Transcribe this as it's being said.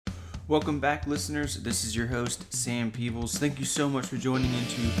Welcome back, listeners. This is your host, Sam Peebles. Thank you so much for joining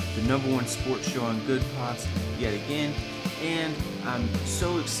into the #1 sports show on Good Pods yet again. And I'm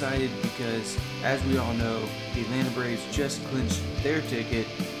so excited because, as we all know, the Atlanta Braves just clinched their ticket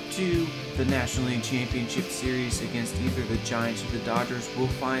to the National League Championship Series against either the Giants or the Dodgers. We'll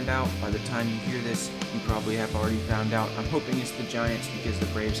find out. By the time you hear this, you probably have already found out. I'm hoping it's the Giants because the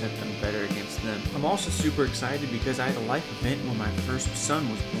Braves have done better against them. I'm also super excited because I had a life event when my first son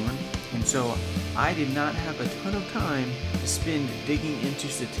was born, and so I did not have a ton of time to spend digging into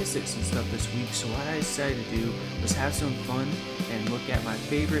statistics and stuff this week. So what I decided to do was have some fun and look at my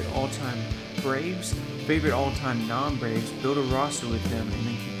favorite all-time Braves, favorite all-time non-Braves, build a roster with them, and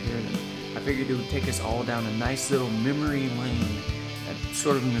then compare them. I figured it would take us all down a nice little memory lane, a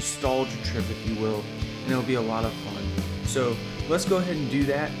sort of nostalgia trip, if you will, and it'll be a lot of fun. So let's go ahead and do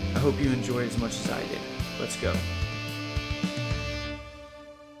that. I hope you enjoy as much as I did. Let's go.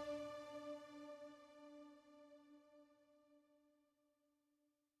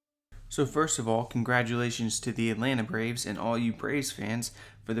 So first of all, congratulations to the Atlanta Braves and all you Braves fans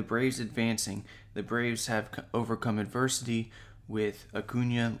for the Braves advancing. The Braves have overcome adversity with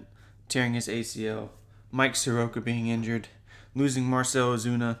Acuna tearing his ACL, Mike Soroka being injured, losing Marcell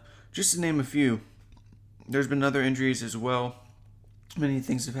Ozuna, just to name a few. There's been other injuries as well. Many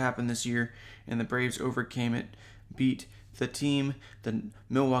things have happened this year, and the Braves overcame it, beat the team, the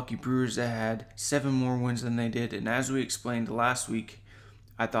Milwaukee Brewers, that had 7 more wins than they did. And as we explained last week,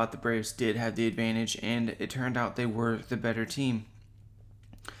 I thought the Braves did have the advantage, and it turned out they were the better team.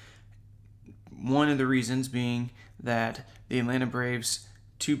 One of the reasons being that the Atlanta Braves'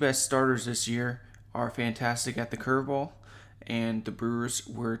 2 best starters this year are fantastic at the curveball, and the Brewers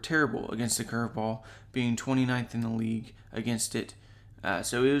were terrible against the curveball, being 29th in the league against it.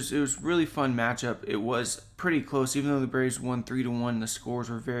 So it was really fun matchup. It was pretty close, even though the Braves won 3-1. The scores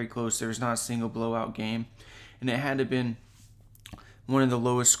were very close. There was not a single blowout game, and it had to have been one of the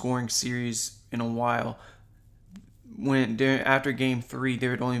lowest scoring series in a while. After Game 3,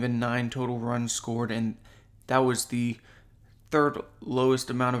 there had only been 9 total runs scored, and that was the third lowest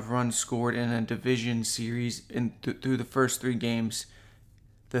amount of runs scored in a division series through the first 3 games,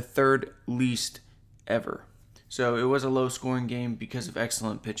 the third least ever. So it was a low-scoring game because of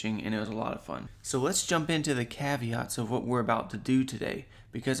excellent pitching, and it was a lot of fun. So let's jump into the caveats of what we're about to do today,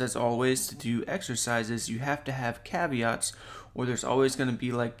 because as always, to do exercises, you have to have caveats, or there's always going to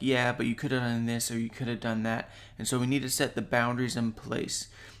be like, yeah, but you could have done this or you could have done that, and so we need to set the boundaries in place.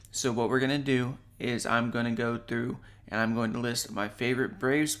 So what we're going to do is I'm going to go through and I'm going to list my favorite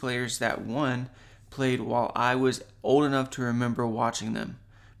Braves players that, one, played while I was old enough to remember watching them,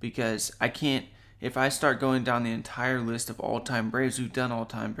 because I can't, if I start going down the entire list of all-time Braves, we've done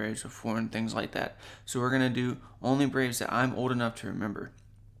all-time Braves before and things like that. So we're going to do only Braves that I'm old enough to remember.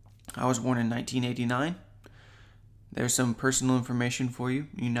 I was born in 1989. There's some personal information for you.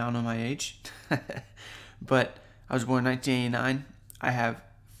 You now know my age. But I was born in 1989. I have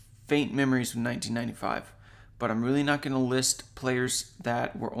faint memories from 1995. But I'm really not going to list players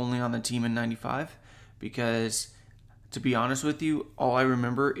that were only on the team in 95 because, to be honest with you, all I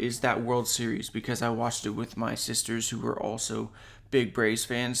remember is that World Series because I watched it with my sisters who were also big Braves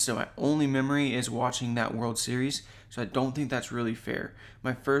fans. So my only memory is watching that World Series. So I don't think that's really fair.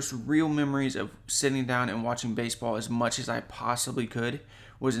 My first real memories of sitting down and watching baseball as much as I possibly could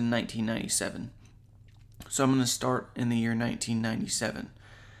was in 1997. So I'm going to start in the year 1997.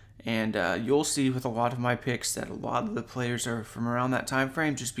 And you'll see with a lot of my picks that a lot of the players are from around that time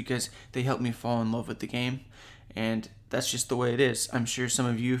frame just because they helped me fall in love with the game. And that's just the way it is. I'm sure some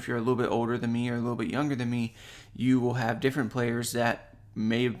of you, if you're a little bit older than me or a little bit younger than me, you will have different players that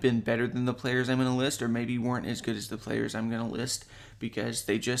may have been better than the players I'm going to list, or maybe weren't as good as the players I'm going to list because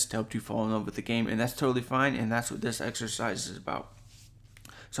they just helped you fall in love with the game. And that's totally fine, and that's what this exercise is about.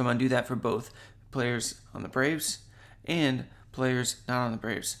 So I'm going to do that for both players on the Braves and players not on the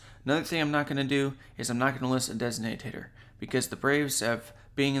Braves. Another thing I'm not going to do is I'm not going to list a designated hitter because the Braves, have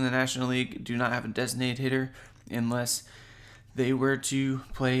being in the National League, do not have a designated hitter unless they were to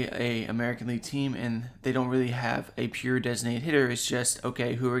play a American League team, and they don't really have a pure designated hitter. It's just,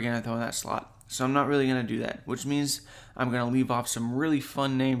 okay, who are we going to throw in that slot? So I'm not really going to do that, which means I'm going to leave off some really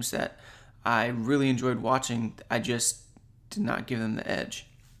fun names that I really enjoyed watching. I just did not give them the edge.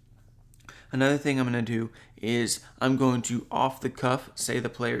 Another thing I'm going to do is I'm going to, off the cuff, say the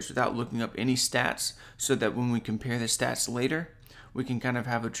players without looking up any stats so that when we compare the stats later, we can kind of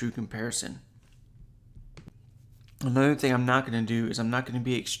have a true comparison. Another thing I'm not going to do is I'm not going to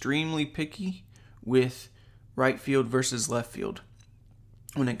be extremely picky with right field versus left field.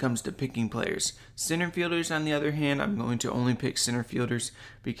 when it comes to picking players. Center fielders, on the other hand, I'm going to only pick center fielders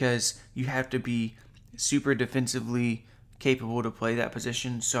because you have to be super defensively capable to play that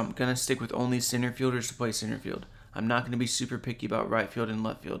position. So I'm going to stick with only center fielders to play center field. I'm not going to be super picky about right field and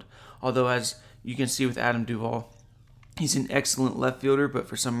left field. Although, as you can see with Adam Duvall, he's an excellent left fielder, but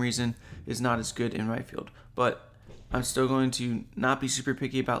for some reason is not as good in right field. But I'm still going to not be super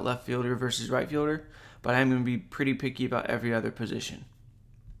picky about left fielder versus right fielder, but I'm going to be pretty picky about every other position.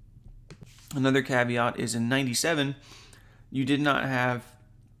 Another caveat is in 97, you did not have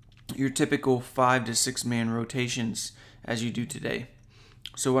your typical 5 to 6 man rotations as you do today.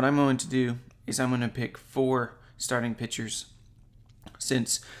 So what I'm going to do is I'm going to pick 4 starting pitchers,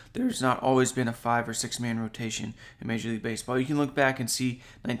 since there's not always been a 5 or 6 man rotation in Major League Baseball. You can look back and see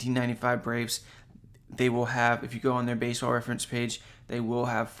 1995 Braves. They will have, if you go on their baseball reference page, they will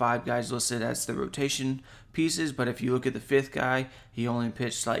have 5 guys listed as the rotation pieces, but if you look at the 5th guy, he only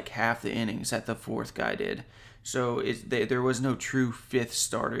pitched like half the innings that the 4th guy did. So there was no true 5th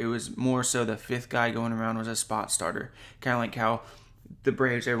starter. It was more so the 5th guy going around was a spot starter. Kind of like how the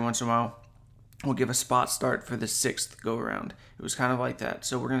Braves every once in a while will give a spot start for the 6th go around. It was kind of like that.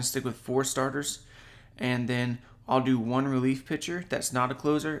 So we're going to stick with 4 starters, and then I'll do 1 relief pitcher that's not a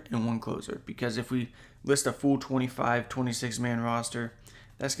closer and 1 closer, because if we list a full 25, 26 man roster,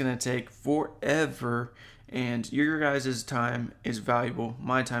 that's going to take forever, and your guys' time is valuable.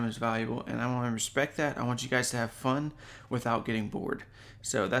 My time is valuable, and I want to respect that. I want you guys to have fun without getting bored.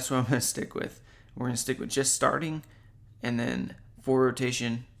 So that's what I'm going to stick with. We're going to stick with just starting, and then 4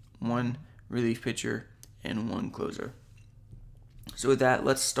 rotation, 1 relief pitcher, and 1 closer. So with that,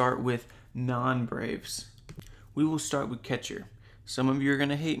 let's start with non-Braves. We will start with catcher. Some of you are going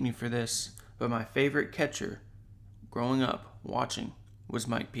to hate me for this, but my favorite catcher growing up watching was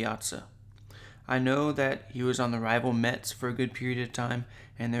Mike Piazza. I know that he was on the rival Mets for a good period of time,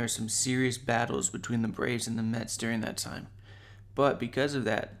 and there were some serious battles between the Braves and the Mets during that time. But because of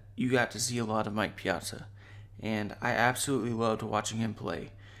that, you got to see a lot of Mike Piazza, and I absolutely loved watching him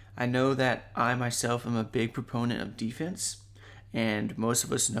play. I know that I myself am a big proponent of defense, and most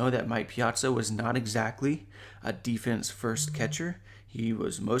of us know that Mike Piazza was not exactly a defense-first catcher. He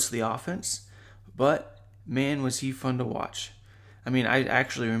was mostly offense, but man, was he fun to watch. I mean, I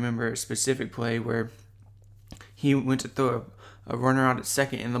actually remember a specific play where he went to throw a runner out at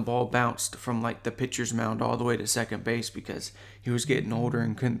second and the ball bounced from like the pitcher's mound all the way to second base because he was getting older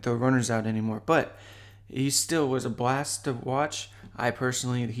and couldn't throw runners out anymore. But he still was a blast to watch.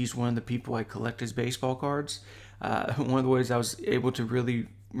 He's one of the people I collect his baseball cards. One of the ways I was able to really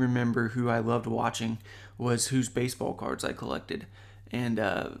remember who I loved watching was whose baseball cards I collected. And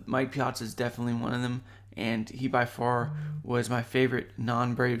Mike Piazza is definitely one of them. And he by far was my favorite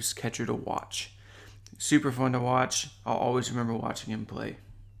non-Braves catcher to watch. Super fun to watch. I'll always remember watching him play.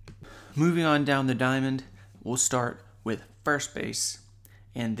 Moving on down the diamond, we'll start with first base.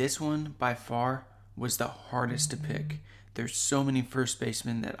 And this one by far was the hardest to pick. There's so many first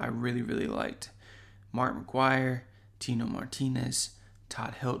basemen that I really, really liked. Mark McGwire, Tino Martinez,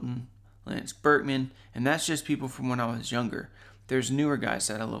 Todd Hilton, Lance Berkman, and that's just people from when I was younger. There's newer guys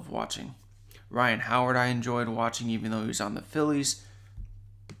that I love watching. Ryan Howard I enjoyed watching even though he was on the Phillies.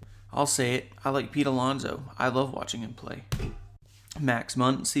 I'll say it, I like Pete Alonso. I love watching him play. Max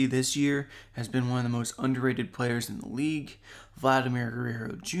Muncy this year has been one of the most underrated players in the league. Vladimir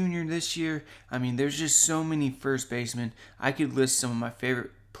Guerrero Jr. this year. I mean, there's just so many first basemen. I could list some of my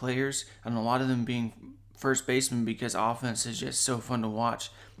favorite players, and a lot of them being first basemen because offense is just so fun to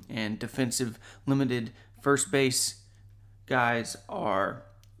watch. And defensive limited first base guys are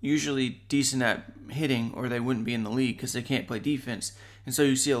usually decent at hitting or they wouldn't be in the league because they can't play defense. And so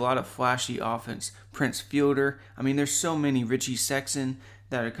you see a lot of flashy offense. Prince Fielder. I mean, there's so many. Richie Sexson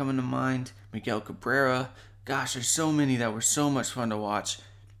that are coming to mind. Miguel Cabrera. Gosh, there's so many that were so much fun to watch.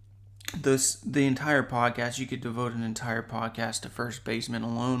 The entire podcast, you could devote an entire podcast to first baseman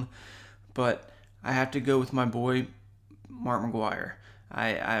alone. But I have to go with my boy, Mark McGwire.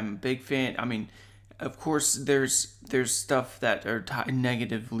 I'm a big fan. I mean, of course, there's stuff that are tied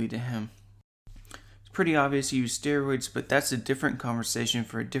negatively to him. Pretty obvious he used steroids, but that's a different conversation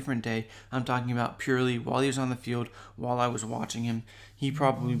for a different day. I'm talking about purely while he was on the field, while I was watching him. He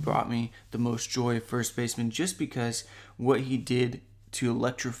probably brought me the most joy of first baseman just because what he did to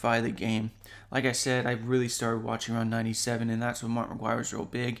electrify the game. Like I said, I really started watching around 97, and that's when Mark McGwire was real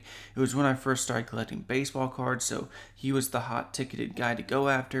big. It was when I first started collecting baseball cards, so he was the hot-ticketed guy to go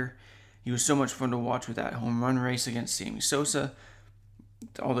after. He was so much fun to watch with that home run race against Sammy Sosa.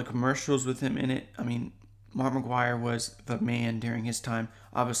 All the commercials with him in it. I mean, Mark McGwire was the man during his time,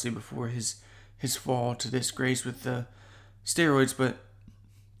 obviously before his fall to disgrace with the steroids, but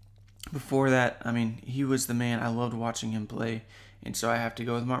Before that, I mean, he was the man. I loved watching him play, and so I have to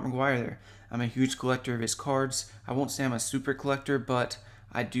go with Mark McGwire there. I'm a huge collector of his cards. I won't say I'm a super collector, but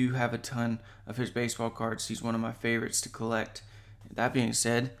I do have a ton of his baseball cards. He's one of my favorites to collect. That being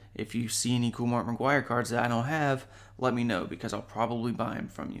said, if you see any cool Mark McGwire cards that I don't have, let me know because I'll probably buy them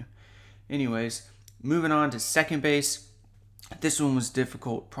from you. Anyways, moving on to second base. This one was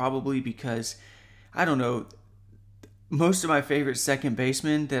difficult, probably because, I don't know, most of my favorite second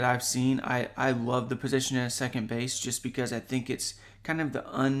basemen that I've seen, I love the position at second base just because I think it's kind of the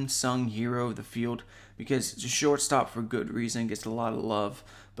unsung hero of the field because it's a shortstop for good reason, gets a lot of love.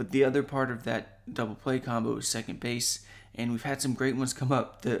 But the other part of that double play combo is second base, and we've had some great ones come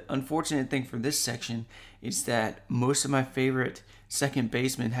up. The unfortunate thing for this section is that most of my favorite second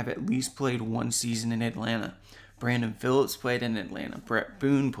basemen have at least played one season in Atlanta. Brandon Phillips played in Atlanta. Brett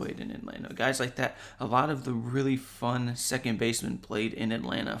Boone played in Atlanta. Guys like that. A lot of the really fun second basemen played in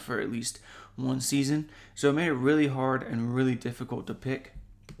Atlanta for at least one season. So it made it really hard and really difficult to pick.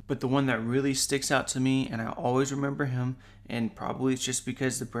 But the one that really sticks out to me, and I always remember him, and probably it's just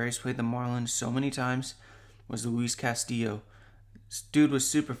because the Braves played the Marlins so many times, was Luis Castillo. This dude was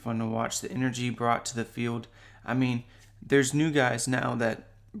super fun to watch. The energy he brought to the field. I mean, there's new guys now that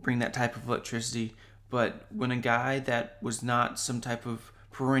bring that type of electricity. But when a guy that was not some type of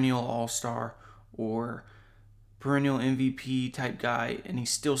perennial all-star or perennial MVP type guy, and he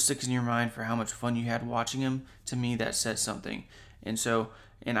still sticks in your mind for how much fun you had watching him, to me that says something. And so,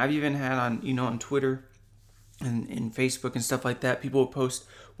 and I've even had on Twitter and Facebook and stuff like that, people will post,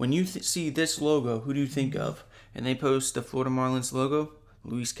 when you see this logo, who do you think of? And they post the Florida Marlins logo.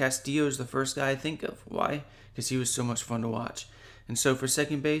 Luis Castillo is the first guy I think of. Why? Because he was so much fun to watch. And so for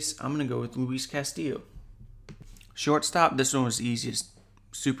second base, I'm going to go with Luis Castillo. Shortstop, this one was easiest.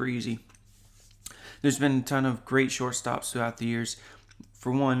 Super easy. There's been a ton of great shortstops throughout the years.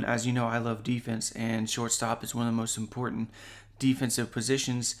 For one, as you know, I love defense, and shortstop is one of the most important defensive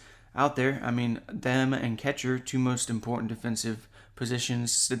positions out there. I mean, them and catcher, two most important defensive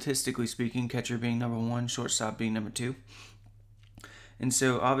positions, statistically speaking, catcher being number one, shortstop being number two. And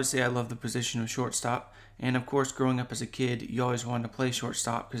so, obviously, I love the position of shortstop. And, of course, growing up as a kid, you always wanted to play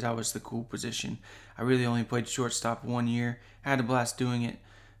shortstop because that was the cool position. I really only played shortstop 1 year. Had a blast doing it.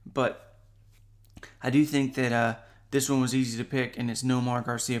 But I do think that this one was easy to pick, and it's Nomar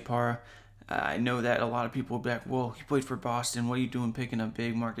Garciaparra. I know that a lot of people will be like, well, he played for Boston. What are you doing picking a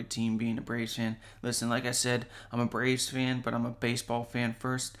big market team being a Braves fan? Listen, like I said, I'm a Braves fan, but I'm a baseball fan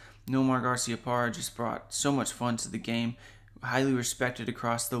first. Nomar Garciaparra just brought so much fun to the game. Highly respected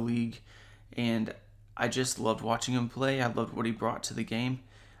across the league, and I just loved watching him play. I loved what he brought to the game.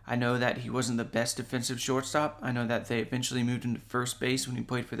 I know that he wasn't the best defensive shortstop. I know that they eventually moved him to first base when he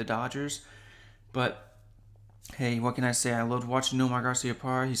played for the Dodgers, but hey, what can I say? I loved watching Nomar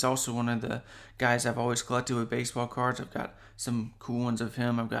Garciaparra. He's also one of the guys I've always collected with baseball cards. I've got some cool ones of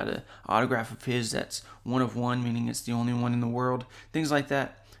him. I've got an autograph of his that's one of one, meaning it's the only one in the world. Things like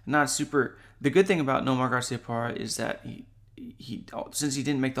that. Not super. The good thing about Nomar Garciaparra is that he since he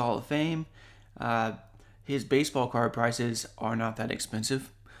didn't make the Hall of Fame, his baseball card prices are not that expensive.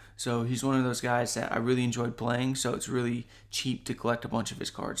 So he's one of those guys that I really enjoyed playing, so it's really cheap to collect a bunch of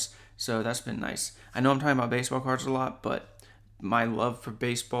his cards. So that's been nice. I know I'm talking about baseball cards a lot, but my love for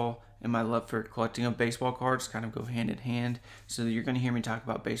baseball and my love for collecting of baseball cards kind of go hand in hand. So you're going to hear me talk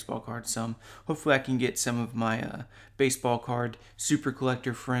about baseball cards some. Hopefully I can get some of my baseball card super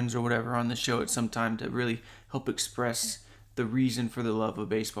collector friends or whatever on the show at some time to really help express the reason for the love of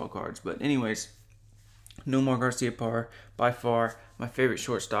baseball cards. But anyways, Nomar Garciaparra, by far my favorite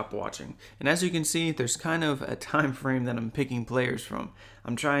shortstop watching. And as you can see, there's kind of a time frame that I'm picking players from.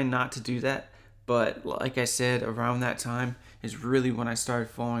 I'm trying not to do that, but like I said, around that time is really when I started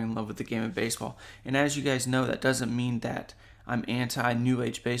falling in love with the game of baseball. And as you guys know, that doesn't mean that I'm anti-New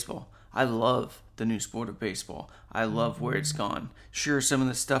Age baseball. I love the new sport of baseball. I love where it's gone. Sure, some of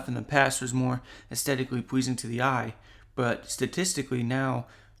the stuff in the past was more aesthetically pleasing to the eye, but statistically now,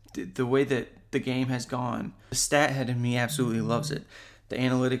 the way that the game has gone, the stat head in me absolutely loves it. The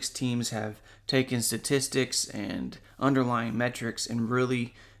analytics teams have taken statistics and underlying metrics and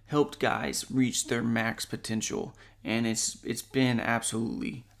really helped guys reach their max potential. And it's been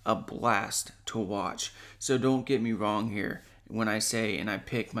absolutely a blast to watch. So don't get me wrong here when I say and I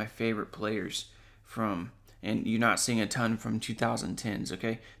pick my favorite players from, and you're not seeing a ton from 2010s,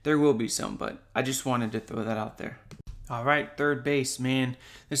 okay? There will be some, but I just wanted to throw that out there. All right, third base, man.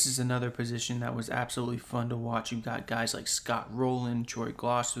 This is another position that was absolutely fun to watch. You've got guys like Scott Rowland, Troy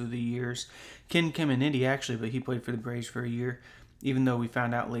Gloss through the years. Ken Caminiti, actually, but he played for the Braves for a year, even though we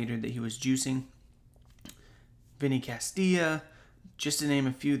found out later that he was juicing. Vinny Castilla, just to name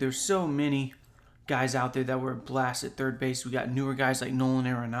a few, there's so many guys out there that were a blast at third base. We got newer guys like Nolan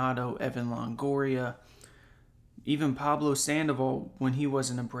Arenado, Evan Longoria, even Pablo Sandoval when he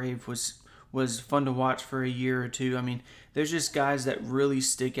wasn't a Brave was fun to watch for a year or two. I mean, there's just guys that really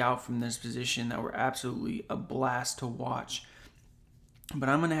stick out from this position that were absolutely a blast to watch. But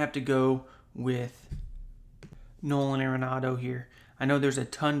I'm going to have to go with Nolan Arenado here. I know there's a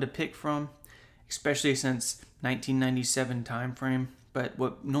ton to pick from, especially since 1997 time frame. But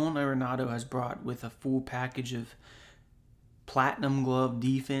what Nolan Arenado has brought with a full package of platinum glove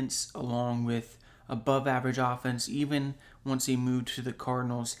defense along with above average offense, even once he moved to the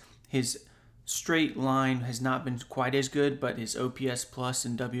Cardinals, his straight line has not been quite as good, but his OPS plus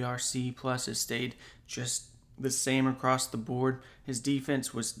and WRC plus has stayed just the same across the board. His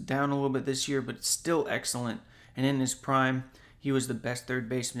defense was down a little bit this year, but still excellent. And in his prime, he was the best third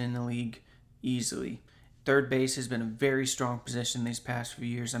baseman in the league easily. Third base has been a very strong position these past few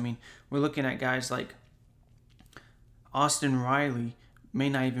years. I mean, we're looking at guys like Austin Riley may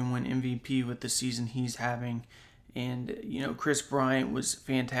not even win MVP with the season he's having. And, Chris Bryant was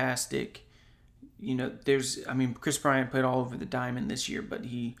fantastic. Chris Bryant played all over the diamond this year, but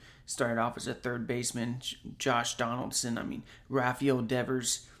he started off as a third baseman. Josh Donaldson, Rafael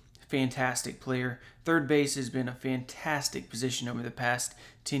Devers, fantastic player. Third base has been a fantastic position over the past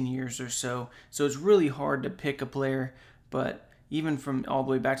 10 years or so. So it's really hard to pick a player, but even from all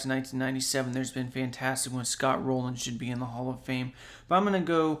the way back to 1997, there's been fantastic ones. Scott Rowland should be in the Hall of Fame. But I'm going to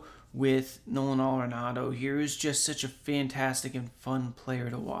go with Nolan Arenado here, who's just such a fantastic and fun player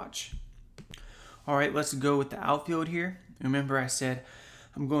to watch. All right, let's go with the outfield here. Remember I said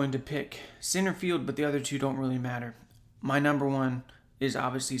I'm going to pick center field, but the other two don't really matter. My number one is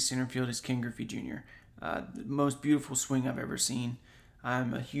obviously center field is Ken Griffey Jr. The most beautiful swing I've ever seen.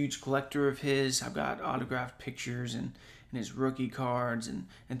 I'm a huge collector of his. I've got autographed pictures and his rookie cards and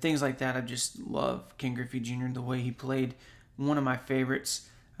things like that. I just love Ken Griffey Jr., the way he played. One of my favorites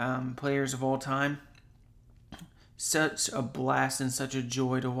players of all time. Such a blast and such a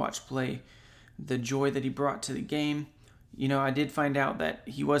joy to watch play. The joy that he brought to the game. I did find out that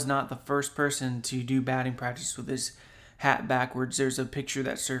he was not the first person to do batting practice with his hat backwards. There's a picture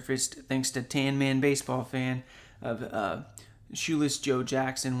that surfaced thanks to Tan Man Baseball Fan of Shoeless Joe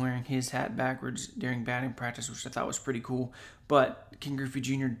Jackson wearing his hat backwards during batting practice, which I thought was pretty cool. But Ken Griffey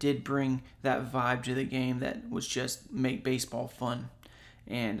Jr. did bring that vibe to the game that was just make baseball fun.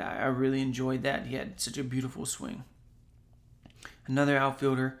 And I really enjoyed that. He had such a beautiful swing. Another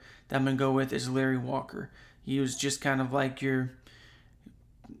outfielder that I'm going to go with is Larry Walker. He was just kind of like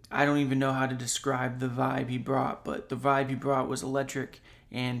I don't even know how to describe the vibe he brought, but the vibe he brought was electric,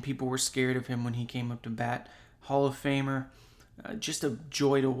 and people were scared of him when he came up to bat. Hall of Famer, just a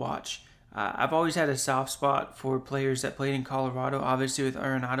joy to watch. I've always had a soft spot for players that played in Colorado, obviously with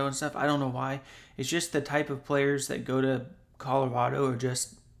Arenado and stuff. I don't know why. It's just the type of players that go to Colorado are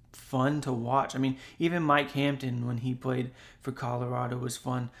just fun to watch. Even Mike Hampton, when he played for Colorado, was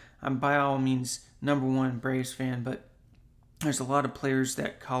fun. I'm by all means number one Braves fan, but there's a lot of players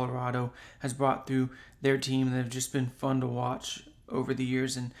that Colorado has brought through their team that have just been fun to watch over the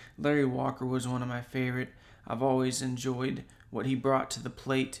years, and Larry Walker was one of my favorite. I've always enjoyed what he brought to the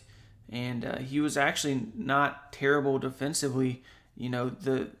plate, and he was actually not terrible defensively.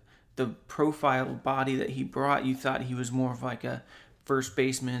 The profile body that he brought, you thought he was more of like a first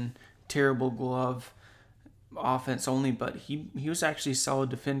baseman, terrible glove, offense only, but he was actually a solid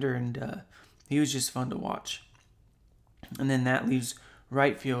defender, and he was just fun to watch. And then that leaves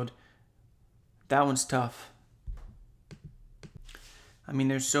right field. That one's tough.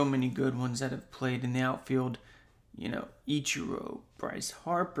 There's so many good ones that have played in the outfield. Ichiro, Bryce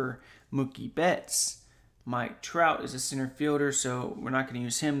Harper, Mookie Betts, Mike Trout is a center fielder, so we're not going to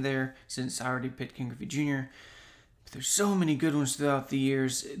use him there since I already picked Ken Griffey Jr. But there's so many good ones throughout the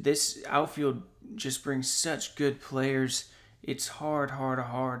years. This outfield just brings such good players. It's hard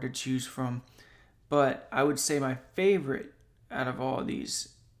to choose from. But I would say my favorite out of all of these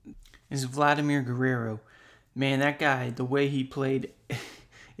is Vladimir Guerrero. Man, that guy, the way he played,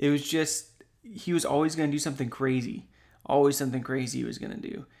 it was just, he was always going to do something crazy. Always something crazy he was going to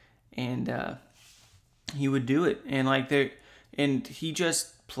do. And he would do it. And he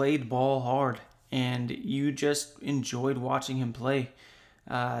just played ball hard. And you just enjoyed watching him play.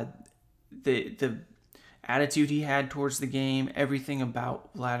 The attitude he had towards the game, everything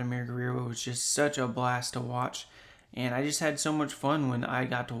about Vladimir Guerrero was just such a blast to watch. And I just had so much fun when I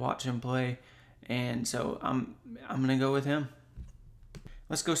got to watch him play. And so I'm going to go with him.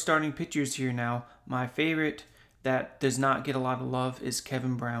 Let's go starting pitchers here now. My favorite that does not get a lot of love is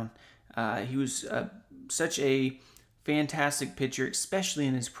Kevin Brown. He was such a fantastic pitcher, especially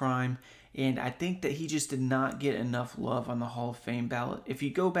in his prime. And I think that he just did not get enough love on the Hall of Fame ballot. If you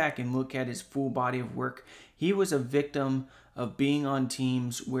go back and look at his full body of work, he was a victim of being on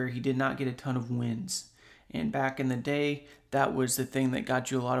teams where he did not get a ton of wins. And back in the day, that was the thing that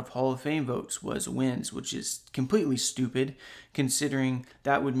got you a lot of Hall of Fame votes, was wins, which is completely stupid, considering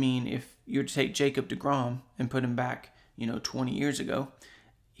that would mean if you were to take Jacob deGrom and put him back, 20 years ago,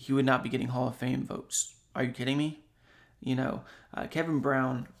 he would not be getting Hall of Fame votes. Are you kidding me? Kevin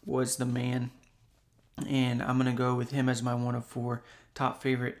Brown was the man, and I'm going to go with him as my one of 4 top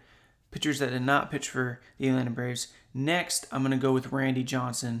favorite pitchers that did not pitch for the Atlanta Braves. Next, I'm going to go with Randy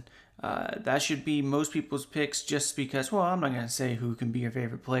Johnson. That should be most people's picks just because, well, I'm not going to say who can be your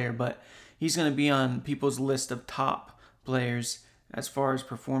favorite player, but he's going to be on people's list of top players as far as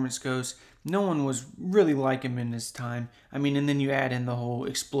performance goes. No one was really like him in his time. And then you add in the whole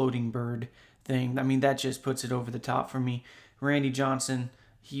exploding bird thing. That just puts it over the top for me. Randy Johnson,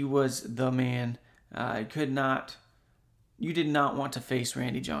 he was the man. You did not want to face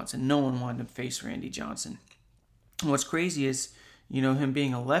Randy Johnson. No one wanted to face Randy Johnson. What's crazy is, him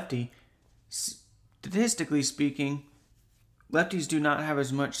being a lefty, statistically speaking, lefties do not have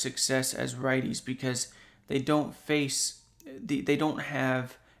as much success as righties because they don't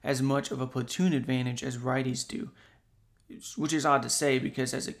have as much of a platoon advantage as righties do. Which is odd to say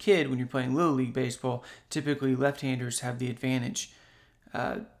because as a kid, when you're playing Little League Baseball, typically left-handers have the advantage.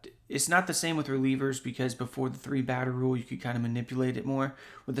 It's not the same with relievers because before the 3-batter rule, you could kind of manipulate it more.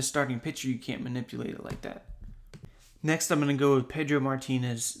 With the starting pitcher, you can't manipulate it like that. Next, I'm going to go with Pedro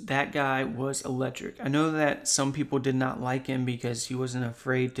Martinez. That guy was electric. I know that some people did not like him because he wasn't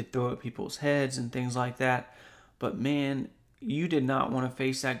afraid to throw at people's heads and things like that. But man, you did not want to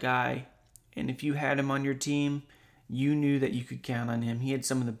face that guy. And if you had him on your team, you knew that you could count on him. He had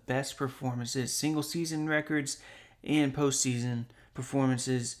some of the best performances, single season records and postseason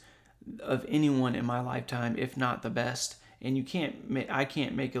performances of anyone in my lifetime, if not the best. And I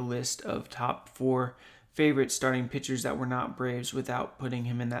can't make a list of top 4 favorite starting pitchers that were not Braves without putting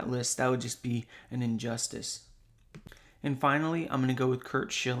him in that list. That would just be an injustice. And finally, I'm going to go with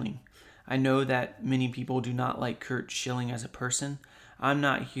Curt Schilling. I know that many people do not like Curt Schilling as a person. I'm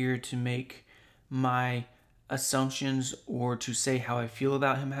not here to make my assumptions or to say how I feel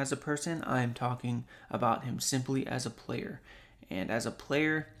about him as a person. I am talking about him simply as a player. And as a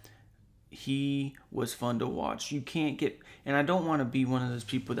player, he was fun to watch. And I don't want to be one of those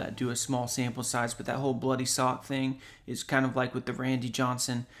people that do a small sample size, but that whole bloody sock thing is kind of like with the Randy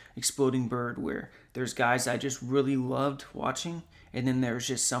Johnson exploding bird, where there's guys I just really loved watching, and then there's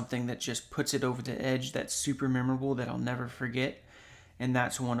just something that just puts it over the edge that's super memorable that I'll never forget, and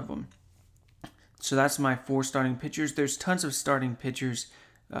that's one of them. So that's my 4 starting pitchers. There's tons of starting pitchers,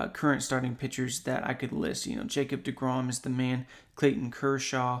 current starting pitchers that I could list. Jacob deGrom is the man, Clayton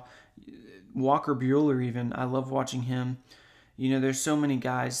Kershaw, Walker Buehler even. I love watching him. There's so many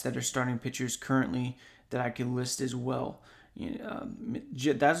guys that are starting pitchers currently that I could list as well.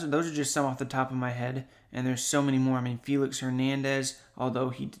 Those are just some off the top of my head, and there's so many more. Felix Hernandez, although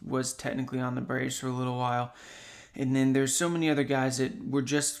he was technically on the Braves for a little while. And then there's so many other guys that were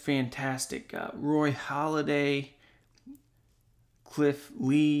just fantastic. Roy Halladay, Cliff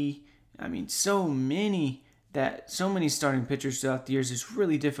Lee. So many starting pitchers throughout the years. It's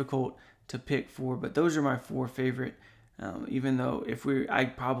really difficult to pick 4, but those are my 4 favorite. Even though I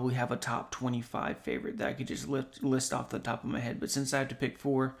probably have a top 25 favorite that I could just list off the top of my head. But since I have to pick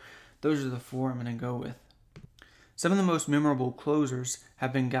 4, those are the 4 I'm going to go with. Some of the most memorable closers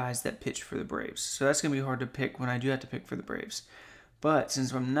have been guys that pitched for the Braves. So that's going to be hard to pick when I do have to pick for the Braves. But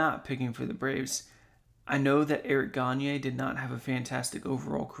since I'm not picking for the Braves, I know that Eric Gagne did not have a fantastic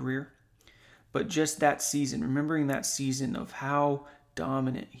overall career. But just that season, remembering that season of how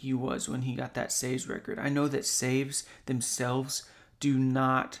dominant he was when he got that saves record. I know that saves themselves do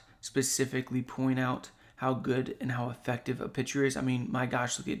not specifically point out how good and how effective a pitcher is. My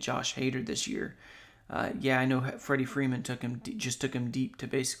gosh, look at Josh Hader this year. I know Freddie Freeman took him deep to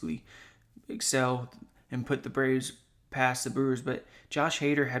basically excel and put the Braves past the Brewers, but Josh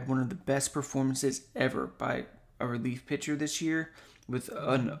Hader had one of the best performances ever by a relief pitcher this year with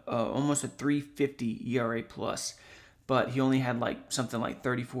almost a 3.50 ERA plus, but he only had something like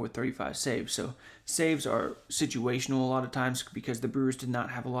 34, 35 saves. So saves are situational a lot of times because the Brewers did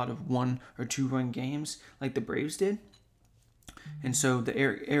not have a lot of 1 or 2 run games like the Braves did. And so the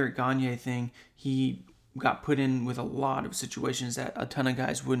Eric Gagne thing, he got put in with a lot of situations that a ton of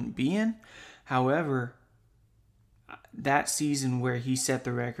guys wouldn't be in. However, that season where he set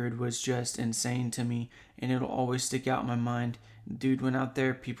the record was just insane to me, and it'll always stick out in my mind. Dude went out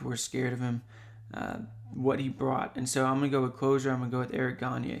there, people were scared of him. what he brought. And so I'm going to go with closer. I'm going to go with Eric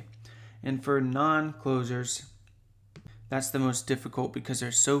Gagne. And for non-closers, that's the most difficult because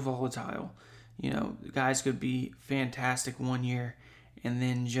they're so volatile. Guys could be fantastic one year and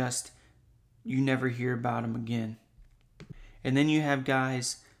then just you never hear about them again. And then you have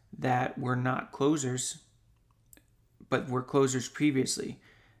guys that were not closers, but were closers previously.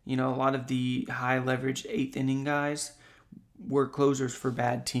 A lot of the high leverage 8th inning guys were closers for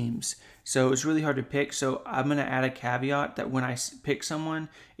bad teams. So it's really hard to pick. So I'm going to add a caveat that when I pick someone,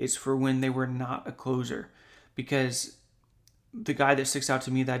 it's for when they were not a closer. Because the guy that sticks out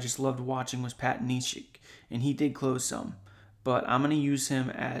to me that I just loved watching was Pat Neshek, and he did close some. But I'm going to use him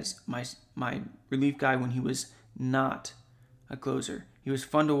as my relief guy when he was not a closer. He was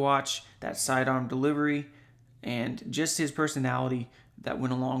fun to watch, that sidearm delivery, and just his personality that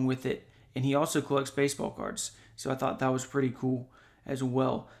went along with it. And he also collects baseball cards, so I thought that was pretty cool as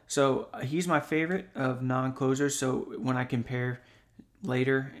well. So he's my favorite of non-closers. So when I compare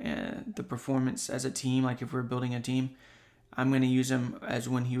later the performance as a team, like if we're building a team, I'm going to use him as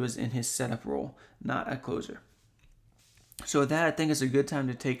when he was in his setup role, not a closer. So with that, I think it's a good time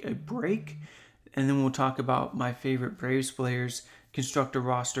to take a break, and then we'll talk about my favorite Braves players, construct a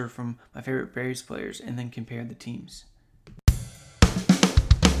roster from my favorite Braves players, and then compare the teams.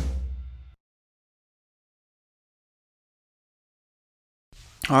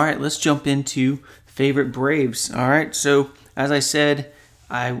 All right, let's jump into favorite Braves. All right, so as I said,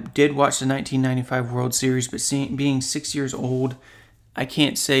 I did watch the 1995 World Series, but being 6 years old, I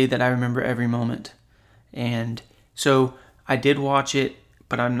can't say that I remember every moment. And so I did watch it,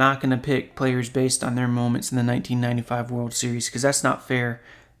 but I'm not going to pick players based on their moments in the 1995 World Series because that's not fair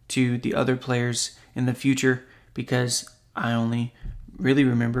to the other players in the future because I only really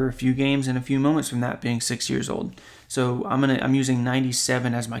remember a few games and a few moments from that being 6 years old. So I'm using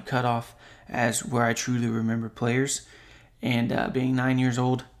 97 as my cutoff as where I truly remember players. And being 8 years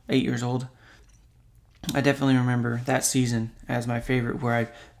old, I definitely remember that season as my favorite where I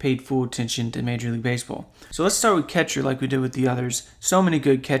paid full attention to Major League Baseball. So let's start with catcher like we did with the others. So many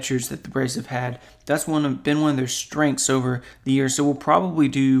good catchers that the Braves have had. That's been one of their strengths over the years. So we'll probably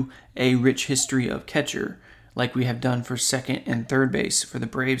do a rich history of catcher like we have done for second and third base for the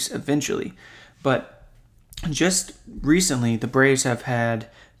Braves eventually. But just recently, the Braves have had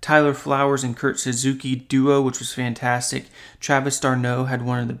Tyler Flowers and Kurt Suzuki duo, which was fantastic. Travis d'Arnaud had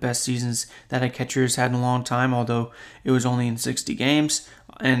one of the best seasons that a catcher has had in a long time, although it was only in 60 games.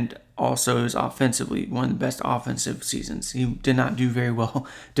 And also, it was offensively one of the best offensive seasons. He did not do very well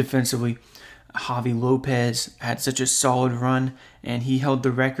defensively. Javi Lopez had such a solid run, and he held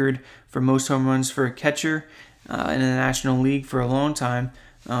the record for most home runs for a catcher in the National League for a long time.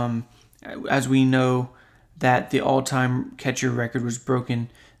 As we know, that the all-time catcher record was broken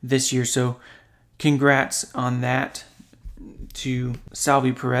this year. So congrats on that to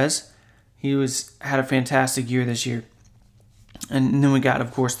Salvi Perez. He had a fantastic year this year. And then we got,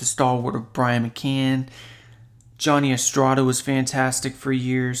 of course, the stalwart of Brian McCann. Johnny Estrada was fantastic for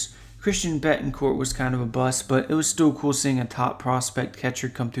years. Christian Bettencourt was kind of a bust, but it was still cool seeing a top prospect catcher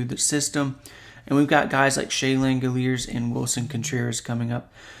come through the system. And we've got guys like Shea Langoliers and Wilson Contreras coming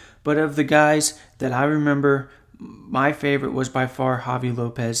up. But of the guys that I remember, my favorite was by far Javi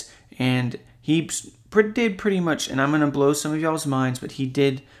Lopez. And he did pretty much, and I'm going to blow some of y'all's minds, but he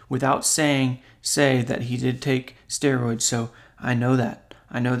did, without say that he did take steroids. So I know that.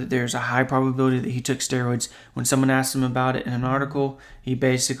 I know that there's a high probability that he took steroids. When someone asked him about it in an article, he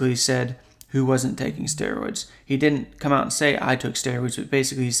basically said who wasn't taking steroids. He didn't come out and say I took steroids, but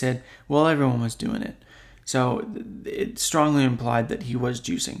basically he said, well, everyone was doing it. So it strongly implied that he was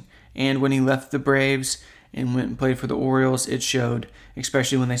juicing. And when he left the Braves and went and played for the Orioles, it showed,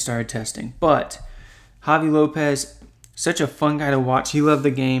 especially when they started testing. But Javi Lopez, such a fun guy to watch. He loved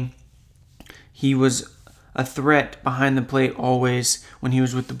the game. He was a threat behind the plate always when he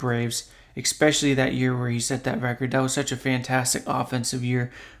was with the Braves, especially that year where he set that record. That was such a fantastic offensive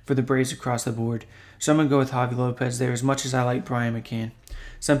year for the Braves across the board. So I'm going to go with Javi Lopez there as much as I like Brian McCann.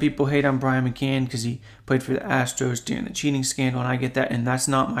 Some people hate on Brian McCann because he played for the Astros during the cheating scandal, and I get that, and that's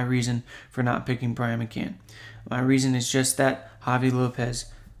not my reason for not picking Brian McCann. My reason is just that Javi Lopez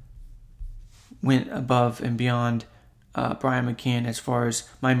went above and beyond Brian McCann as far as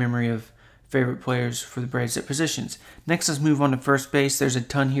my memory of favorite players for the Braves at positions. Next, let's move on to first base. There's a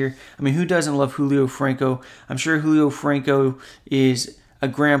ton here. I mean, who doesn't love Julio Franco? I'm sure Julio Franco is a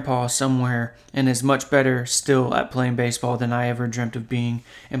grandpa somewhere and is much better still at playing baseball than I ever dreamt of being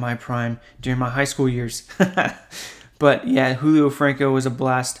in my prime during my high school years. But yeah, Julio Franco was a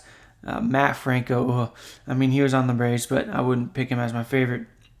blast. Matt Franco, I mean, he was on the Braves, but I wouldn't pick him as my favorite.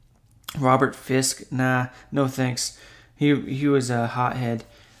 Robert Fisk, nah, no thanks. He was a hothead.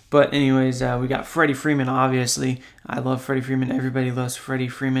 But anyways, we got Freddie Freeman, obviously. I love Freddie Freeman. Everybody loves Freddie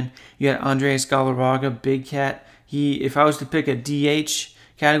Freeman. You got Andres Galarraga, Big Cat. If I was to pick a DH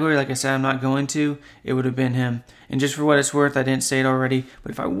category, like I said, I'm not going to, it would have been him. And just for what it's worth, I didn't say it already,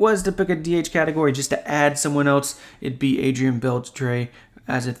 but if I was to pick a DH category just to add someone else, it'd be Adrian Beltre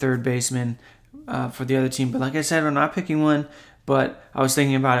as a third baseman for the other team. But like I said, I'm not picking one, but I was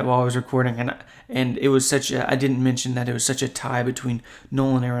thinking about it while I was recording, and it was I didn't mention that it was such a tie between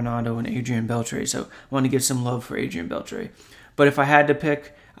Nolan Arenado and Adrian Beltre, so I wanted to give some love for Adrian Beltre. But if I had to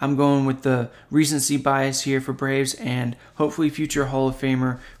pick, I'm going with the recency bias here for Braves and hopefully future Hall of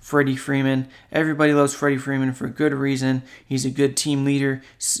Famer Freddie Freeman. Everybody loves Freddie Freeman for good reason. He's a good team leader.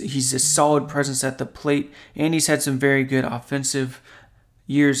 He's a solid presence at the plate, and he's had some very good offensive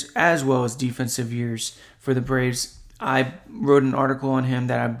years as well as defensive years for the Braves. I wrote an article on him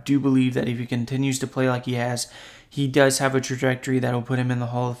that I do believe that if he continues to play like he has, he does have a trajectory that will put him in the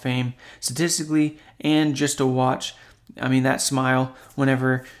Hall of Fame statistically and just to watch. I mean, that smile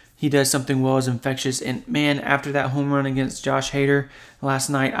whenever he does something well is infectious. And man, after that home run against Josh Hader last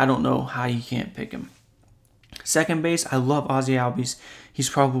night, I don't know how you can't pick him. Second base, I love Ozzie Albies. He's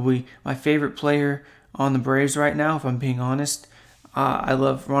probably my favorite player on the Braves right now, if I'm being honest. I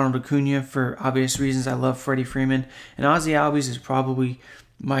love Ronald Acuna for obvious reasons. I love Freddie Freeman. And Ozzie Albies is probably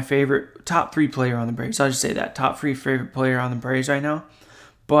my favorite, top 3 player on the Braves. I'll just say that, top 3 favorite player on the Braves right now.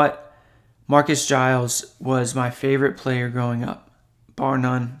 But Marcus Giles was my favorite player growing up. Bar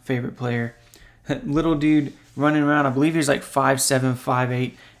none, favorite player. Little dude running around. I believe he was like 5'7",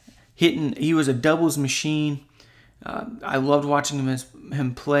 5'8", hitting. He was a doubles machine. I loved watching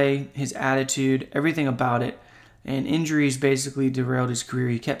him play, his attitude, everything about it. And injuries basically derailed his career.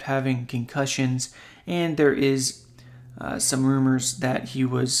 He kept having concussions, and there is some rumors that he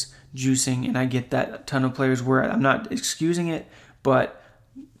was juicing, and I get that a ton of players were. I'm not excusing it, but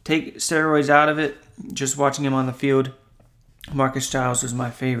take steroids out of it. Just watching him on the field, Marcus Giles was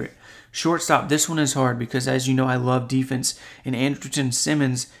my favorite. Shortstop, this one is hard because, as you know, I love defense, and Andrelton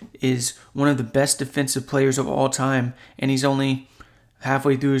Simmons is one of the best defensive players of all time, and he's only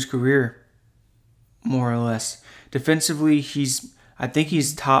halfway through his career, more or less. Defensively, I think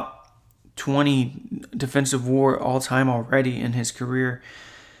he's top 20 defensive WAR all time already in his career.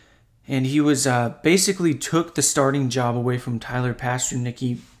 And he was basically took the starting job away from Tyler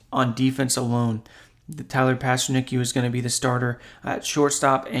Pastornicky on defense alone. Tyler Pastornicky was going to be the starter at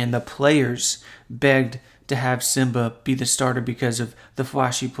shortstop, and the players begged to have Simba be the starter because of the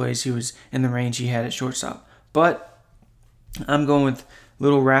flashy plays he was in the range he had at shortstop. But I'm going with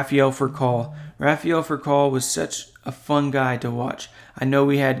little Rafael Furcal. Rafael Furcal was such a fun guy to watch. I know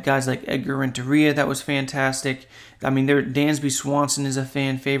we had guys like Edgar Renteria that was fantastic. I mean, Dansby Swanson is a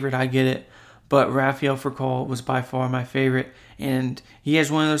fan favorite, I get it. But Rafael Furcal was by far my favorite. And he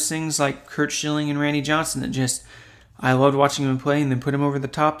has one of those things like Curt Schilling and Randy Johnson that just, I loved watching him play and then put him over the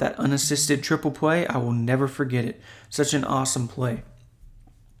top. That unassisted triple play, I will never forget it. Such an awesome play.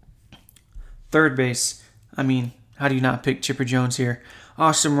 Third base, I mean, how do you not pick Chipper Jones here?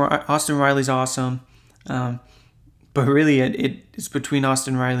 Austin Riley's awesome. But really, it's between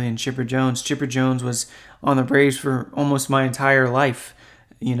Austin Riley and Chipper Jones. Chipper Jones was on the Braves for almost my entire life,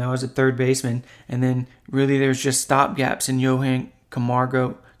 as a third baseman. And then really there's just stopgaps in Johan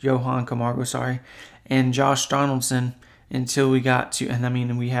Camargo, and Josh Donaldson until we got to, and I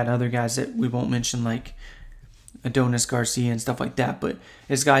mean, we had other guys that we won't mention like Adonis Garcia and stuff like that, but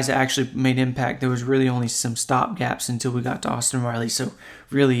as guys that actually made impact, there was really only some stopgaps until we got to Austin Riley. So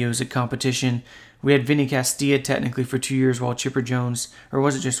really it was a competition. We had Vinny Castilla technically for 2 years while Chipper Jones, or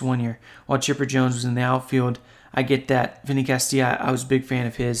was it just 1 year? While Chipper Jones was in the outfield. I get that. Vinny Castilla, I was a big fan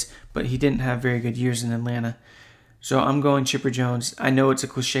of his, but he didn't have very good years in Atlanta. So I'm going Chipper Jones. I know it's a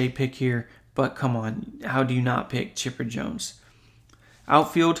cliche pick here, but come on. How do you not pick Chipper Jones?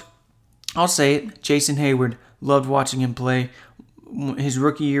 Outfield, I'll say it. Jason Hayward. Loved watching him play. His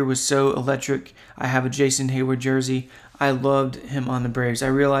rookie year was so electric. I have a Jason Hayward jersey. I loved him on the Braves. I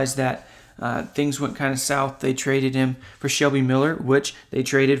realized that things went kind of south. They traded him for Shelby Miller, which they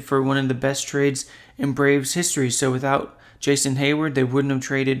traded for one of the best trades in Braves history. So without Jason Hayward, they wouldn't have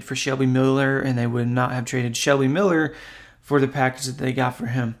traded for Shelby Miller, and they would not have traded Shelby Miller for the package that they got for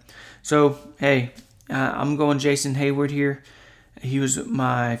him. So, hey, I'm going Jason Hayward here. He was one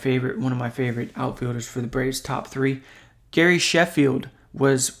of my favorite outfielders for the Braves, top 3. Gary Sheffield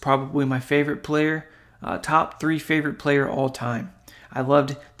was probably my favorite player, top 3 favorite player all time. I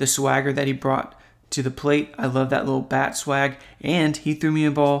loved the swagger that he brought to the plate. I loved that little bat swag, and he threw me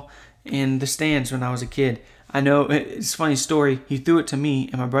a ball in the stands when I was a kid. I know it's a funny story. He threw it to me,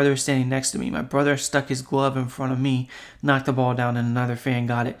 and my brother was standing next to me. My brother stuck his glove in front of me, knocked the ball down, and another fan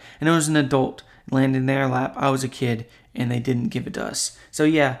got it. And it was an adult landed in their lap. I was a kid, and they didn't give it to us. So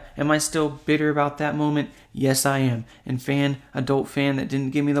yeah, am I still bitter about that moment? Yes, I am. And adult fan that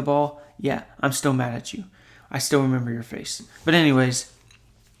didn't give me the ball, yeah, I'm still mad at you. I still remember your face. But anyways,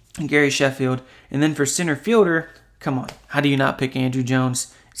 Gary Sheffield. And then for center fielder, come on, how do you not pick Andruw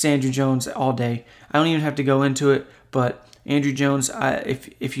Jones? It's Andruw Jones all day. I don't even have to go into it, but Andruw Jones,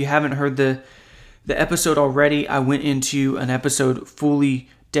 if you haven't heard the episode already, I went into an episode fully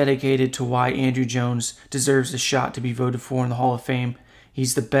dedicated to why Andruw Jones deserves a shot to be voted for in the Hall of Fame.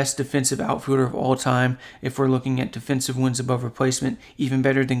 He's the best defensive outfielder of all time if we're looking at defensive wins above replacement, even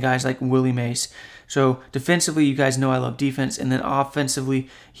better than guys like Willie Mays. So defensively, you guys know I love defense, and then offensively,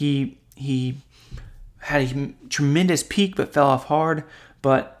 he had a tremendous peak but fell off hard,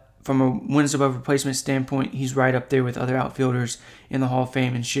 but from a wins above replacement standpoint, he's right up there with other outfielders in the Hall of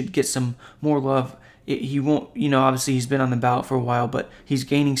Fame and should get some more love. He won't, obviously he's been on the ballot for a while, but he's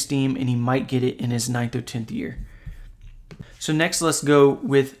gaining steam and he might get it in his 9th or 10th year. So next, let's go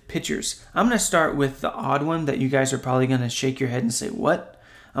with pitchers. I'm going to start with the odd one that you guys are probably going to shake your head and say, what?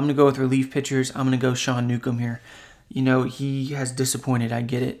 I'm going to go with relief pitchers. I'm going to go Sean Newcomb here. He has disappointed. I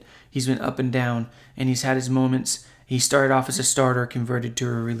get it. He's been up and down, and he's had his moments. He started off as a starter, converted to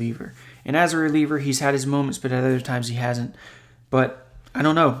a reliever. And as a reliever, he's had his moments, but at other times he hasn't. But I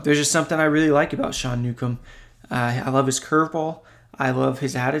don't know. There's just something I really like about Sean Newcomb. I love his curveball. I love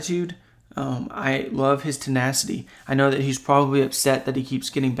his attitude. I love his tenacity. I know that he's probably upset that he keeps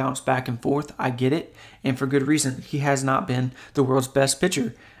getting bounced back and forth. I get it. And for good reason. He has not been the world's best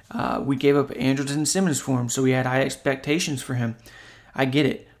pitcher. We gave up Andrelton Simmons for him, so we had high expectations for him. I get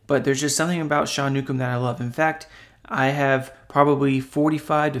it. But there's just something about Sean Newcomb that I love. In fact, I have probably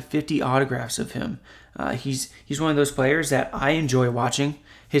 45 to 50 autographs of him. He's one of those players that I enjoy watching.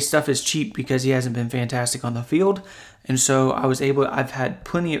 His stuff is cheap because he hasn't been fantastic on the field. And so I've had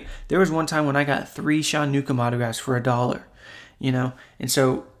plenty of, there was one time when I got 3 Sean Newcomb autographs for $1, And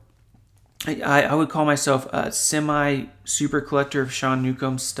so I would call myself a semi-super collector of Sean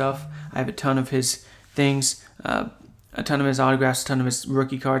Newcomb's stuff. I have a ton of his things, a ton of his autographs, a ton of his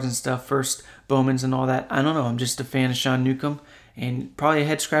rookie cards and stuff, first Bowmans and all that. I don't know. I'm just a fan of Sean Newcomb, and probably a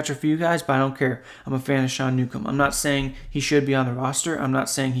head scratcher for you guys, but I don't care. I'm a fan of Sean Newcomb. I'm not saying he should be on the roster. I'm not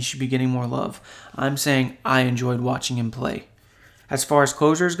saying he should be getting more love. I'm saying I enjoyed watching him play. As far as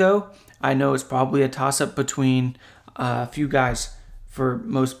closers go, I know it's probably a toss-up between a few guys. For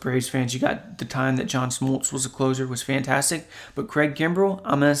most Braves fans, you got the time that John Smoltz was a closer was fantastic, but Craig Kimbrel,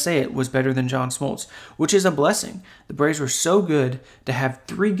 I'm going to say it, was better than John Smoltz, which is a blessing. The Braves were so good to have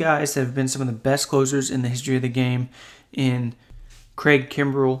 3 guys that have been some of the best closers in the history of the game in Craig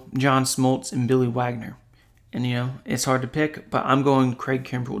Kimbrel, John Smoltz, and Billy Wagner. And, it's hard to pick, but I'm going Craig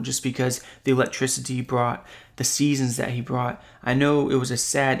Kimbrel just because the electricity he brought, the seasons that he brought. I know it was a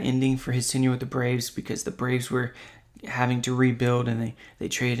sad ending for his tenure with the Braves because the Braves were having to rebuild and they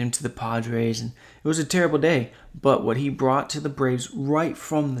traded him to the Padres, and it was a terrible day. But what he brought to the Braves right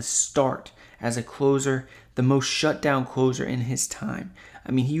from the start as a closer, the most shutdown closer in his time.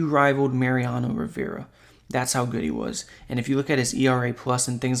 I mean, he rivaled Mariano Rivera. That's how good he was. And if you look at his ERA plus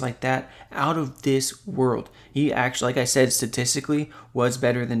and things like that, out of this world. He actually, like I said, statistically was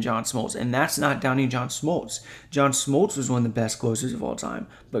better than John Smoltz. And that's not downing John Smoltz. John Smoltz was one of the best closers of all time.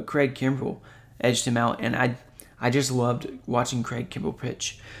 But Craig Kimbrel edged him out. And I just loved watching Craig Kimbrel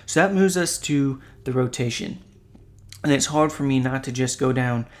pitch. So that moves us to the rotation. And it's hard for me not to just go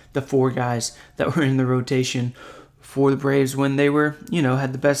down the 4 guys that were in the rotation for the Braves when they were,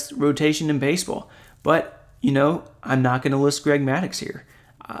 had the best rotation in baseball. But, I'm not going to list Greg Maddux here.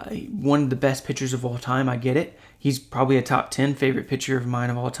 One of the best pitchers of all time, I get it. He's probably a top 10 favorite pitcher of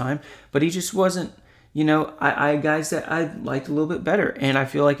mine of all time. But he just wasn't, I guys that I liked a little bit better. And I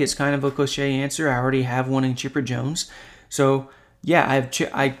feel like it's kind of a cliche answer. I already have one in Chipper Jones. So, yeah,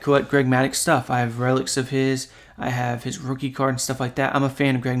 I collect Greg Maddux stuff. I have relics of his. I have his rookie card and stuff like that. I'm a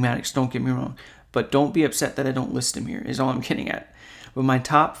fan of Greg Maddux, don't get me wrong. But don't be upset that I don't list him here, is all I'm getting at. But my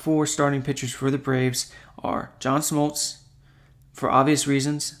top 4 starting pitchers for the Braves are John Smoltz, for obvious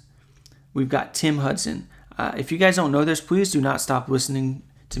reasons. We've got Tim Hudson. If you guys don't know this, please do not stop listening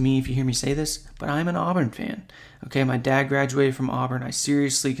to me if you hear me say this, but I'm an Auburn fan. Okay, my dad graduated from Auburn. I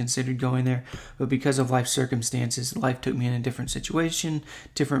seriously considered going there, but because of life circumstances, life took me in a different situation,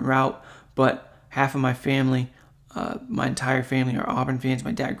 different route. But half of my family, my entire family are Auburn fans.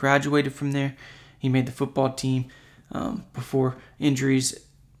 My dad graduated from there. He made the football team before injuries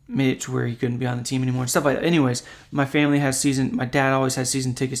made it to where he couldn't be on the team anymore and stuff like that. Anyways, my dad always has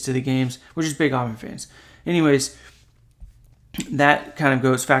season tickets to the games. We're just big Auburn fans. Anyways, that kind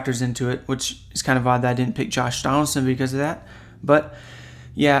of factors into it, which is kind of odd that I didn't pick Josh Donaldson because of that. But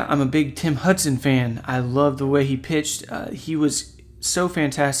yeah, I'm a big Tim Hudson fan. I love the way he pitched. He was so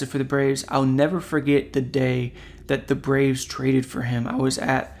fantastic for the Braves. I'll never forget the day that the Braves traded for him. I was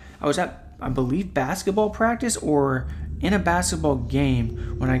at I believe basketball practice or in a basketball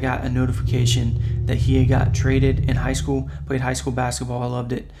game when I got a notification that he had got traded in high school. Played high school basketball. I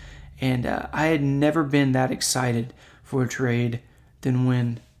loved it. And I had never been that excited for a trade than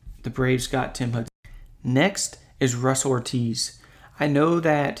when the Braves got Tim Hudson. Next is Russ Ortiz. I know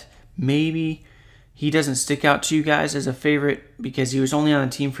that maybe he doesn't stick out to you guys as a favorite because he was only on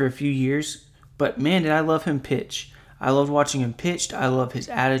the team for a few years, but man, did I love him pitch. I loved watching him pitch. I love his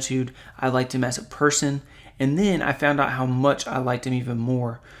attitude. I liked him as a person. And then I found out how much I liked him even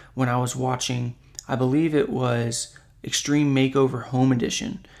more when I was watching, I believe it was Extreme Makeover Home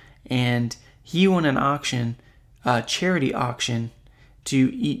Edition. And he won an auction, a charity auction,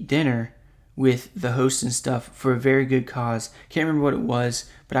 to eat dinner with the host and stuff for a very good cause. Can't remember what it was,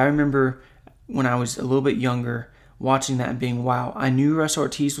 but I remember when I was a little bit younger watching that and being, wow, I knew Russ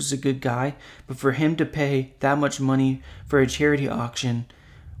Ortiz was a good guy, but for him to pay that much money for a charity auction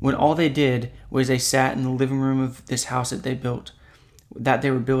when all they did was they sat in the living room of this house that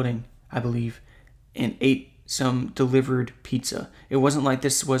they were building, I believe, and ate some delivered pizza. It wasn't like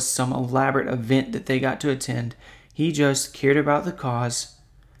this was some elaborate event that they got to attend. He just cared about the cause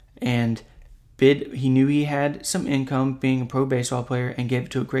and he knew he had some income being a pro baseball player and gave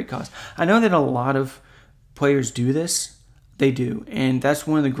it to a great cause. I know that a lot of players do this. They do. And that's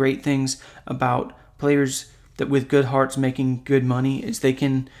one of the great things about players that with good hearts making good money is they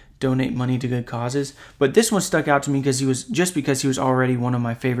can donate money to good causes. But this one stuck out to me because he was already one of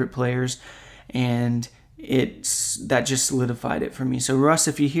my favorite players, and that just solidified it for me. So Russ,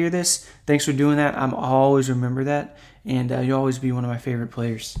 if you hear this, thanks for doing that. I'll always remember that, and you'll always be one of my favorite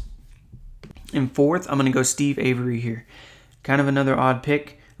players. In fourth, I'm going to go Steve Avery here. Kind of another odd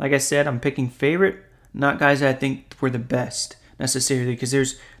pick. Like I said, I'm picking favorite, not guys that I think were the best necessarily, because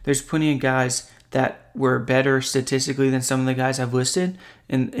there's plenty of guys that were better statistically than some of the guys I've listed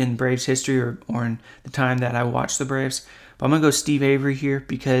in Braves history or in the time that I watched the Braves. But I'm going to go Steve Avery here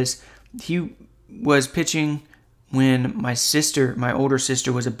because he was pitching when my older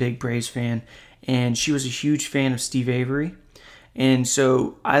sister was a big Braves fan, and she was a huge fan of Steve Avery. And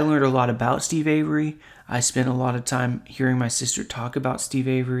so I learned a lot about Steve Avery. I spent a lot of time hearing my sister talk about Steve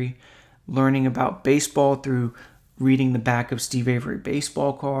Avery, learning about baseball through reading the back of Steve Avery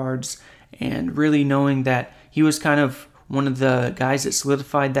baseball cards, and really knowing that he was kind of one of the guys that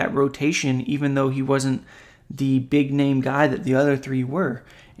solidified that rotation, even though he wasn't the big name guy that the other three were.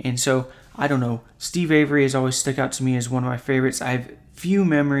 And so, I don't know, Steve Avery has always stuck out to me as one of my favorites. I have few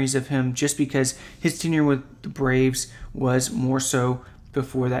memories of him just because his tenure with the Braves was more so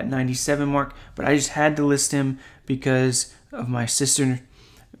before that 97 mark, but I just had to list him because of my sister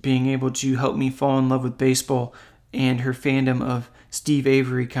being able to help me fall in love with baseball and her fandom of Steve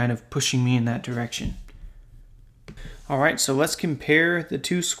Avery kind of pushing me in that direction. Alright, so let's compare the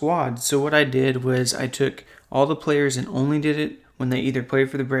two squads. So what I did was I took all the players and only did it when they either played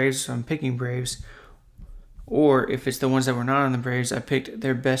for the Braves, so I'm picking Braves, or if it's the ones that were not on the Braves, I picked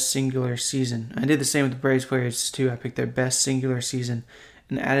their best singular season. I did the same with the Braves players too. I picked their best singular season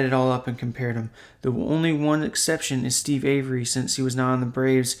and added it all up and compared them. The only one exception is Steve Avery, since he was not on the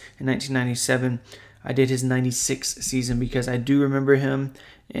Braves in 1997. I did his 96 season because I do remember him,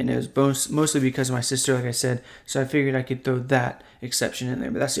 and it was mostly because of my sister, like I said, so I figured I could throw that exception in there.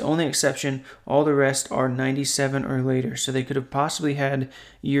 But that's the only exception. All the rest are 97 or later, so they could have possibly had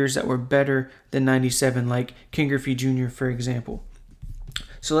years that were better than 97, like Ken Griffey Jr., for example.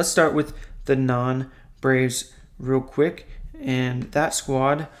 So let's start with the non-Braves real quick. And that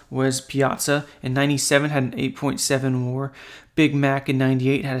squad was Piazza in 97 had an 8.7 WAR. Big Mac in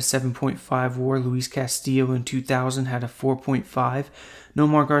 98 had a 7.5 WAR. Luis Castillo in 2000 had a 4.5.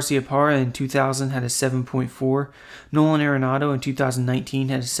 Nomar Garciaparra in 2000 had a 7.4. Nolan Arenado in 2019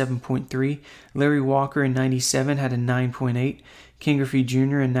 had a 7.3. Larry Walker in 97 had a 9.8. Ken Griffey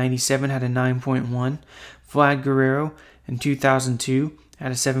Jr. in 97 had a 9.1. Vlad Guerrero in 2002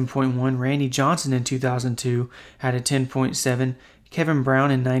 had a 7.1. Randy Johnson in 2002 had a 10.7. Kevin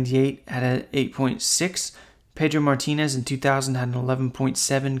Brown in 98 had an 8.6. Pedro Martinez in 2000 had an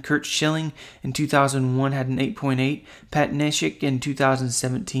 11.7. Kurt Schilling in 2001 had an 8.8. Pat Neshek in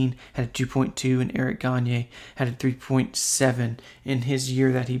 2017 had a 2.2. And Eric Gagne had a 3.7 in his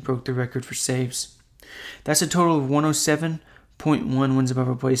year that he broke the record for saves. That's a total of 107 0.1 wins above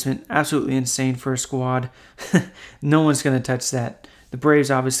replacement. Absolutely insane for a squad. No one's going to touch that. The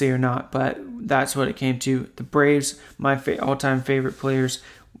Braves obviously are not, but that's what it came to. The Braves, my all-time favorite players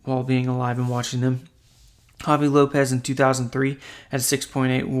while being alive and watching them. Javi Lopez in 2003 had a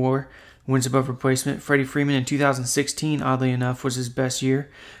 6.8 WAR, wins above replacement. Freddie Freeman in 2016, oddly enough, was his best year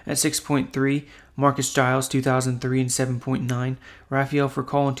at 6.3. Marcus Giles 2003 and 7.9. Rafael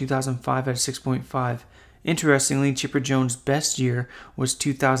Furcal in 2005 at a 6.5. Interestingly, Chipper Jones' best year was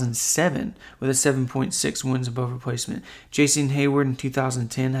 2007 with a 7.6 wins above replacement. Jason Hayward in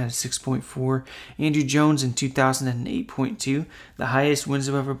 2010 had a 6.4. Andrew Jones in 2000 had an 8.2, the highest wins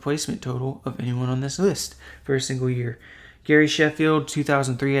above replacement total of anyone on this list for a single year. Gary Sheffield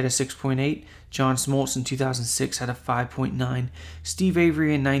 2003 had a 6.8. John Smoltz in 2006 had a 5.9. Steve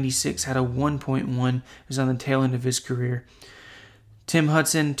Avery in 96 had a 1.1. He was on the tail end of his career. Tim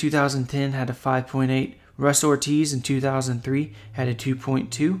Hudson in 2010 had a 5.8. Russ Ortiz in 2003 had a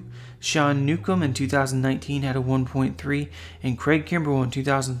 2.2. Sean Newcomb in 2019 had a 1.3. And Craig Kimbrell in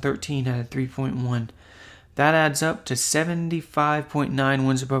 2013 had a 3.1. That adds up to 75.9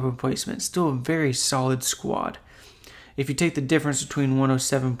 wins above replacement. Still a very solid squad. If you take the difference between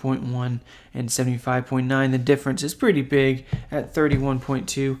 107.1 and 75.9, the difference is pretty big at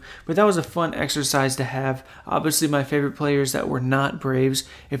 31.2. But that was a fun exercise to have. Obviously, my favorite players that were not Braves,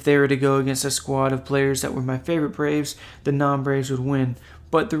 if they were to go against a squad of players that were my favorite Braves, the non-Braves would win.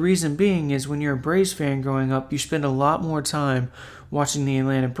 But the reason being is when you're a Braves fan growing up, you spend a lot more time watching the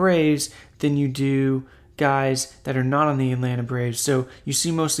Atlanta Braves than you do guys that are not on the Atlanta Braves. So you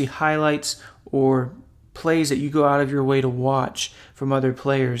see mostly highlights or plays that you go out of your way to watch from other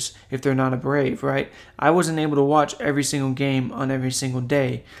players if they're not a Brave, right? I wasn't able to watch every single game on every single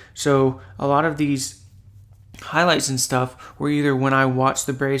day. So a lot of these highlights and stuff were either when I watched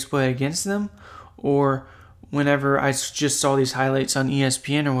the Braves play against them or whenever I just saw these highlights on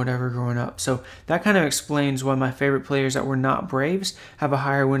ESPN or whatever growing up. So that kind of explains why my favorite players that were not Braves have a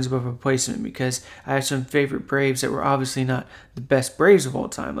higher wins above replacement, because I have some favorite Braves that were obviously not the best Braves of all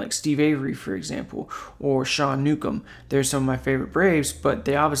time, like Steve Avery, for example, or Sean Newcomb. They're some of my favorite Braves, but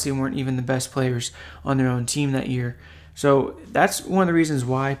they obviously weren't even the best players on their own team that year. So that's one of the reasons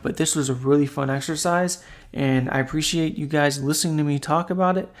why, but this was a really fun exercise, and I appreciate you guys listening to me talk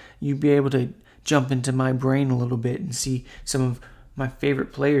about it. You'd be able to jump into my brain a little bit and see some of my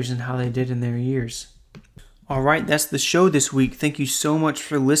favorite players and how they did in their years. All right, that's the show this week. Thank you so much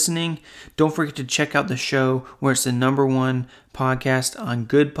for listening. Don't forget to check out the show where it's the #1 podcast on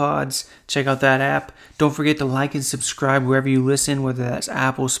Good Pods. Check out that app. Don't forget to like and subscribe wherever you listen, whether that's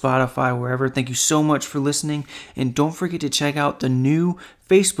Apple, Spotify, wherever. Thank you so much for listening. And don't forget to check out the new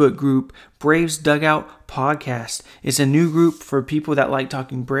Facebook group, Braves Dugout Podcast. It's a new group for people that like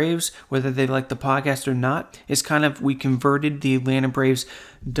talking Braves, whether they like the podcast or not. It's kind of, we converted the Atlanta Braves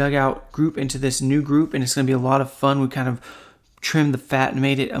Dugout group into this new group, and it's going to be a lot of fun. We kind of trimmed the fat and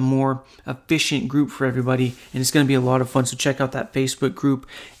made it a more efficient group for everybody, and it's going to be a lot of fun. So check out that Facebook group,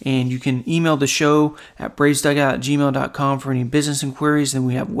 and you can email the show at bravesdugout@gmail.com for any business inquiries. And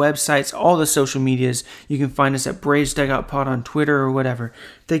we have websites, all the social medias. You can find us at Braves Dugout Pod on Twitter or whatever.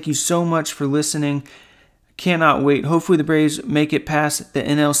 Thank you so much for listening. Cannot wait. Hopefully the Braves make it past the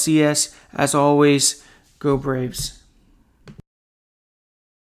NLCS. As always, go Braves.